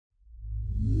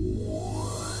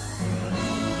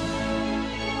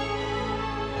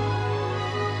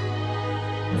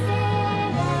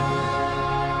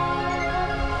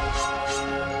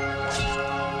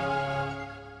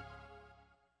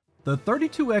The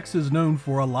 32X is known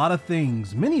for a lot of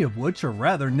things, many of which are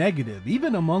rather negative,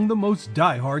 even among the most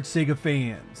die-hard Sega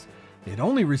fans. It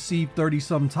only received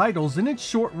 30-some titles in its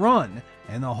short run,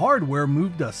 and the hardware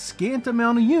moved a scant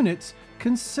amount of units,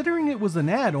 considering it was an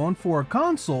add-on for a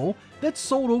console that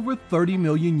sold over 30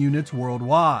 million units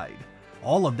worldwide.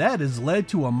 All of that has led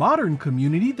to a modern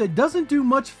community that doesn't do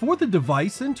much for the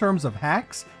device in terms of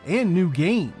hacks and new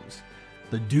games.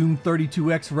 The Doom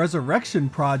 32X Resurrection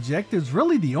project is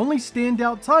really the only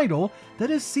standout title that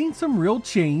has seen some real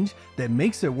change that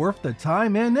makes it worth the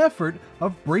time and effort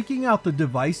of breaking out the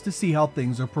device to see how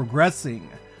things are progressing.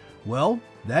 Well,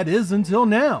 that is until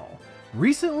now.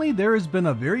 Recently there has been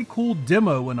a very cool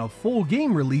demo and a full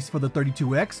game release for the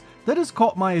 32X that has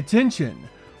caught my attention.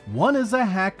 One is a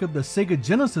hack of the Sega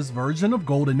Genesis version of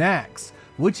Golden Axe,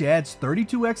 which adds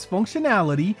 32X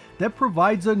functionality that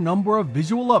provides a number of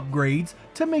visual upgrades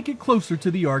to make it closer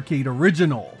to the arcade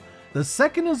original. The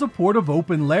second is a port of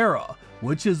OpenLara,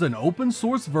 which is an open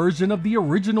source version of the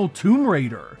original Tomb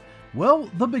Raider.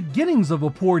 Well, the beginnings of a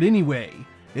port anyway.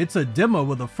 It's a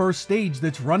demo of the first stage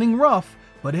that's running rough,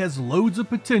 but has loads of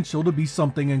potential to be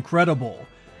something incredible.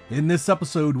 In this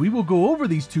episode, we will go over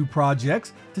these two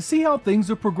projects to see how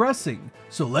things are progressing,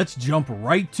 so let's jump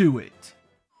right to it.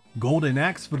 Golden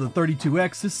Axe for the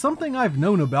 32X is something I've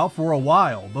known about for a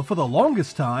while, but for the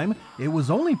longest time, it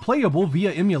was only playable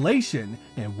via emulation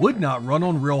and would not run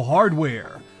on real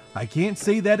hardware. I can't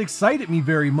say that excited me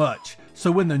very much,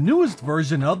 so when the newest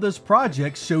version of this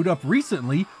project showed up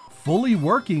recently, fully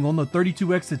working on the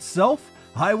 32X itself,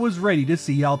 I was ready to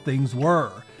see how things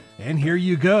were. And here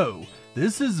you go.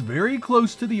 This is very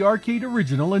close to the arcade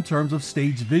original in terms of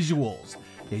stage visuals.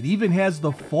 It even has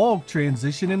the fog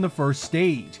transition in the first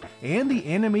stage, and the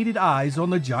animated eyes on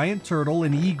the giant turtle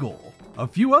and eagle. A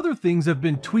few other things have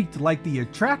been tweaked, like the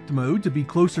attract mode to be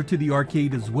closer to the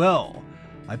arcade as well.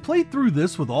 I played through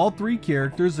this with all three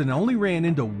characters and only ran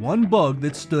into one bug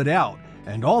that stood out,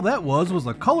 and all that was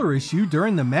a color issue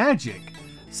during the magic.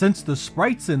 Since the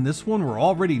sprites in this one were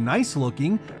already nice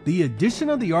looking, the addition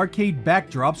of the arcade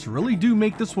backdrops really do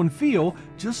make this one feel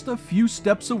just a few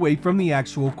steps away from the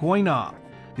actual coin-op.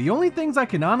 The only things I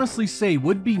can honestly say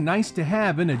would be nice to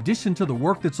have in addition to the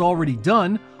work that's already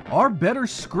done are better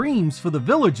screams for the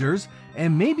villagers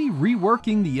and maybe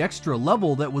reworking the extra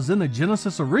level that was in the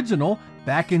Genesis original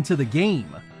back into the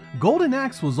game. Golden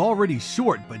Axe was already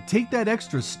short, but take that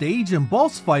extra stage and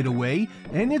boss fight away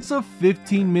and it's a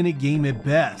 15-minute game at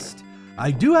best.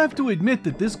 I do have to admit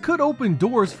that this could open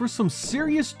doors for some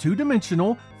serious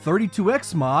two-dimensional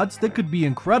 32X mods that could be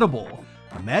incredible.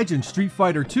 Imagine Street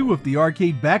Fighter 2 with the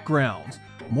arcade backgrounds,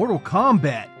 Mortal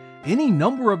Kombat, any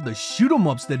number of the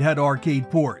shoot-em-ups that had arcade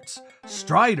ports,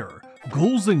 Strider,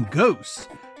 Ghouls and Ghosts.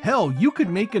 Hell, you could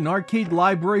make an arcade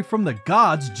library from the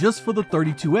gods just for the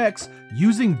 32X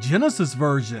using Genesis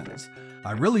versions.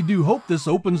 I really do hope this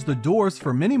opens the doors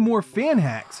for many more fan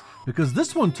hacks, because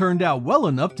this one turned out well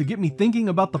enough to get me thinking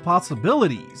about the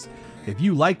possibilities. If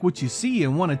you like what you see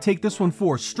and want to take this one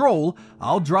for a stroll,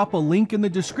 I'll drop a link in the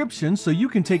description so you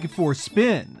can take it for a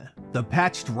spin. The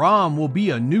patched ROM will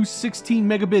be a new 16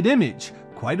 megabit image,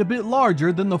 quite a bit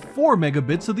larger than the 4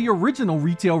 megabits of the original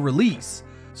retail release.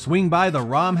 Swing by the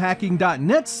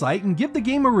romhacking.net site and give the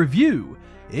game a review.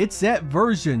 It's at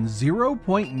version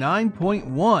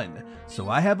 0.9.1, so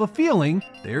I have a feeling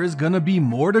there is gonna be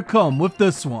more to come with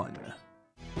this one.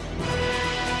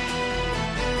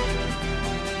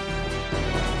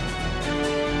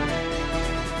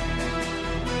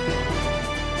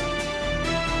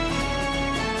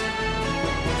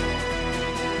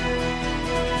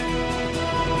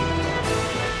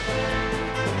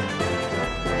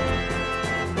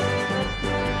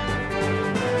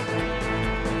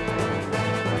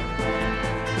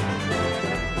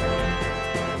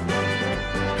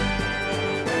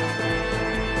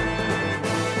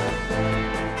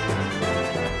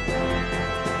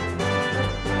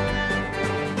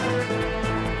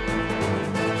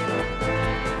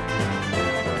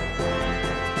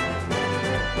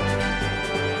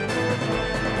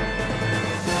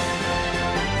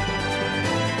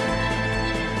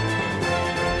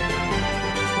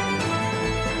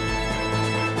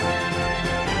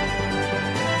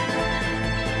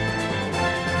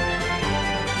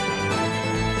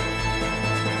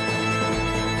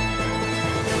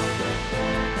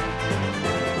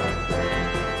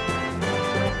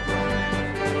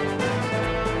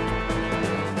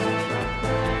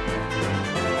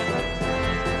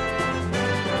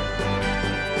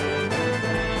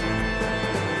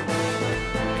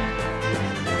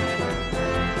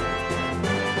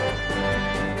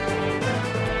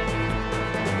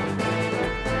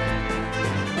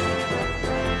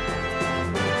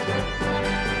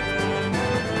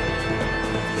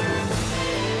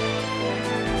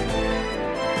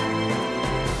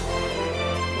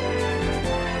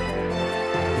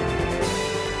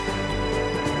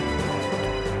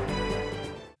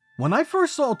 When I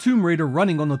first saw Tomb Raider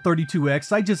running on the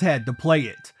 32X, I just had to play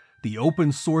it. The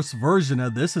open source version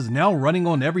of this is now running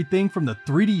on everything from the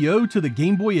 3DO to the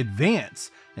Game Boy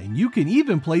Advance, and you can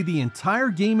even play the entire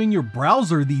game in your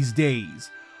browser these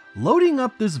days. Loading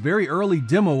up this very early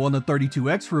demo on the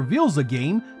 32X reveals a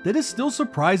game that is still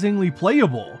surprisingly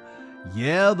playable.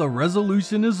 Yeah, the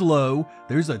resolution is low,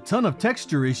 there's a ton of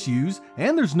texture issues,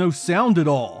 and there's no sound at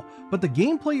all, but the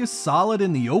gameplay is solid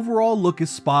and the overall look is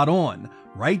spot on,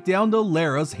 right down to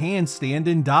Lara's handstand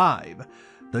and dive.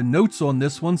 The notes on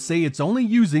this one say it's only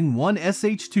using one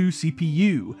SH2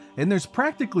 CPU, and there's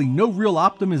practically no real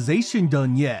optimization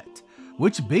done yet,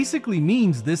 which basically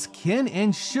means this can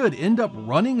and should end up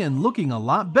running and looking a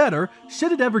lot better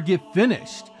should it ever get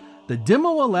finished. The demo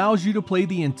allows you to play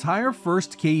the entire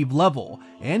first cave level,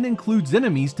 and includes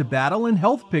enemies to battle and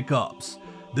health pickups.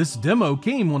 This demo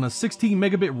came on a 16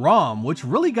 megabit ROM, which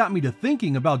really got me to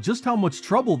thinking about just how much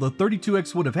trouble the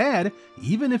 32X would have had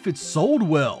even if it sold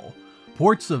well.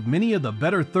 Ports of many of the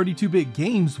better 32-bit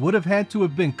games would have had to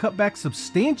have been cut back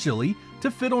substantially to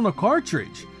fit on a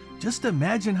cartridge. Just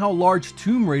imagine how large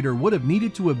Tomb Raider would have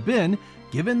needed to have been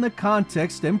given the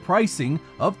context and pricing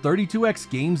of 32X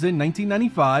games in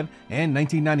 1995 and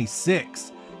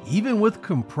 1996. Even with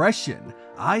compression,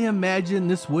 I imagine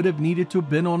this would have needed to have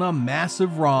been on a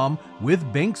massive ROM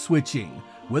with bank switching,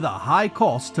 with a high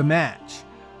cost to match.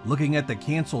 Looking at the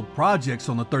cancelled projects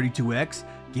on the 32X,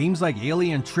 games like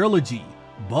Alien Trilogy,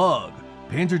 Bug,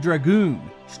 Panzer Dragoon,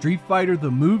 Street Fighter the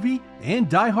Movie, and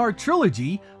Die Hard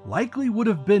Trilogy likely would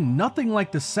have been nothing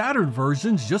like the Saturn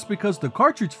versions just because the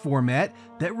cartridge format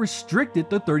that restricted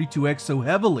the 32X so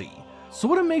heavily.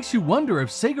 So it makes you wonder if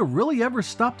Sega really ever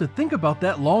stopped to think about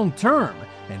that long term,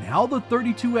 and how the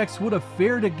 32X would have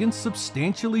fared against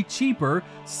substantially cheaper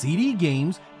CD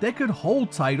games that could hold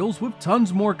titles with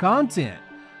tons more content.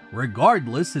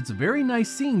 Regardless, it's very nice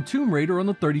seeing Tomb Raider on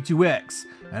the 32X,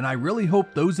 and I really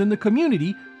hope those in the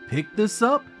community pick this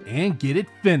up and get it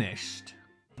finished.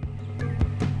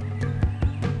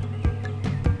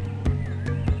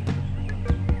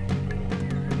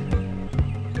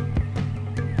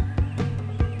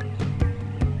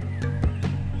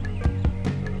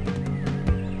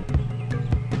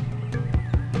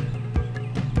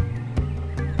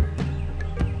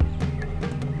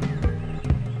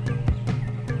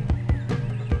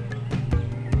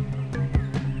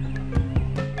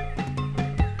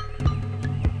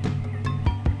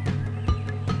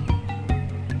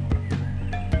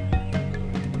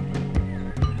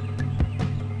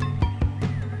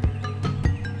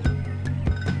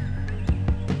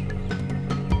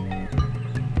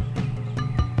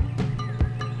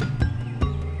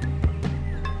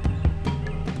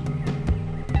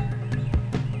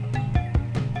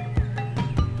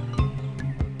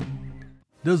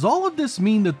 Does all of this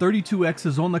mean the 32X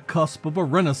is on the cusp of a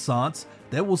renaissance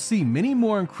that will see many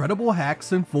more incredible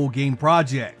hacks and full game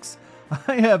projects?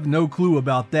 I have no clue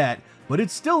about that, but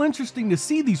it's still interesting to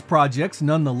see these projects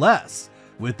nonetheless.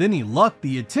 With any luck,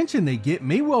 the attention they get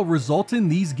may well result in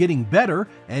these getting better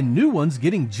and new ones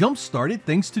getting jump-started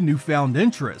thanks to newfound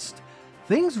interest.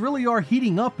 Things really are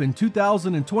heating up in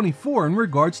 2024 in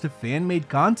regards to fan-made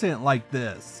content like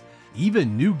this.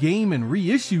 Even new game and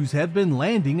reissues have been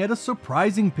landing at a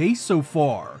surprising pace so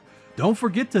far. Don't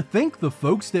forget to thank the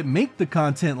folks that make the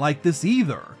content like this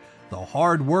either. The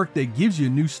hard work that gives you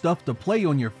new stuff to play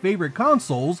on your favorite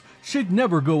consoles should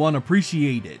never go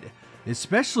unappreciated,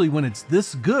 especially when it's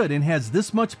this good and has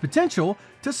this much potential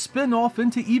to spin off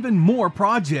into even more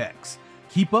projects.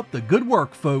 Keep up the good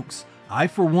work, folks. I,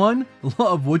 for one,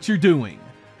 love what you're doing.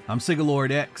 I'm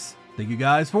Sega X. Thank you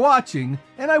guys for watching,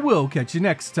 and I will catch you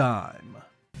next time.